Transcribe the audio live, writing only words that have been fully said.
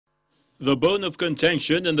The bone of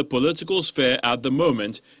contention in the political sphere at the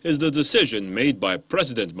moment is the decision made by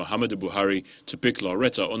President Muhammadu Buhari to pick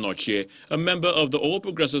Lauretta Onochie, a member of the All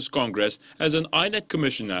Progressives Congress, as an INEC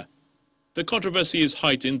commissioner. The controversy is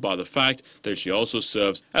heightened by the fact that she also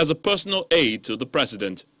serves as a personal aide to the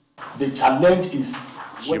president. The challenge is...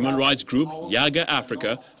 Human rights group Yaga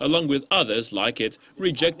Africa, along with others like it,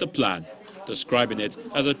 reject the plan, describing it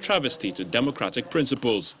as a travesty to democratic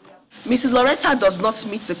principles. Mrs. Lauretta does not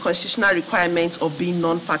meet the constitutional requirement of being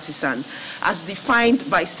non-partisan, as defined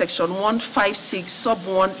by Section 156, Sub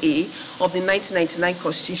 1A of the 1999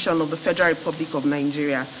 Constitution of the Federal Republic of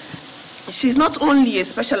Nigeria. She is not only a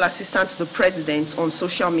special assistant to the president on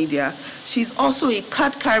social media, she is also a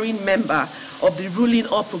card-carrying member of the ruling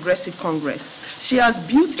All Progressive Congress. She has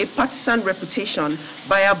built a partisan reputation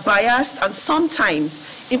by her biased and sometimes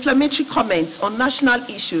inflammatory comments on national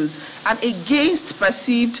issues and against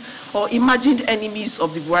perceived or imagined enemies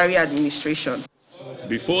of the Buhari administration.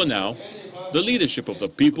 Before now, the leadership of the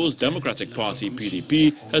People's Democratic Party,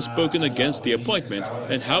 PDP, has spoken against the appointment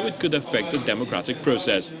and how it could affect the democratic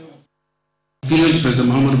process. Appealing to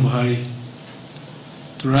President Muhammadu Buhari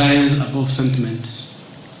to rise above sentiments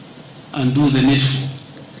and do the needful,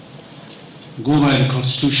 go by the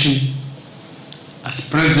Constitution as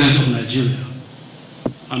President of Nigeria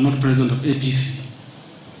and not President of APC,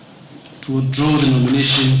 to withdraw the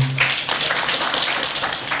nomination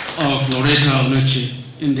of Lauretta Onochie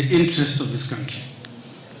in the interest of this country.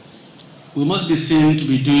 We must be seen to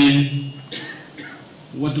be doing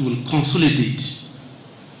what will consolidate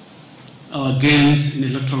our gains in the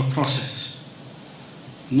electoral process,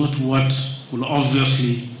 not what will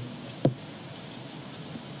obviously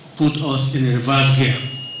put us in a reverse gear.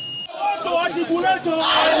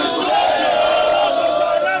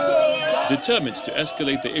 Determined to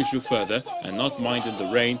escalate the issue further and not minding the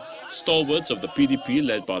rain, stalwarts of the PDP,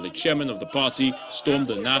 led by the chairman of the party, stormed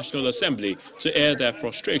the National Assembly to air their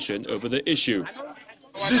frustration over the issue.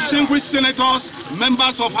 Distinguished senators,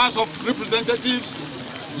 members of House of Representatives,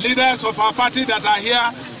 leaders of our party that are here,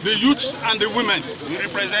 the youths and the women.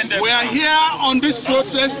 We are here on this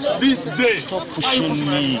protest this day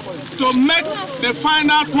to make the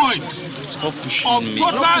final point of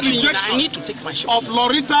total rejection of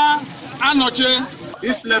Lauretta Onochie.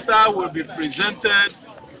 This letter will be presented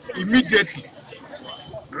immediately,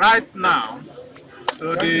 right now,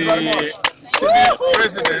 to the Senate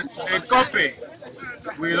President. A copy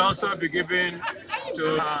will also be given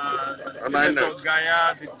to Senator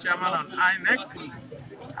Gaya, the chairman of INEC,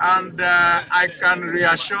 and I can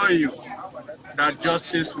reassure you that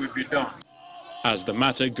justice will be done. As the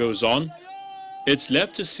matter goes on, it's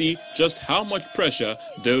left to see just how much pressure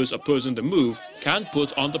those opposing the move can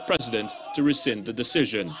put on the president to rescind the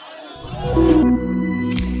decision.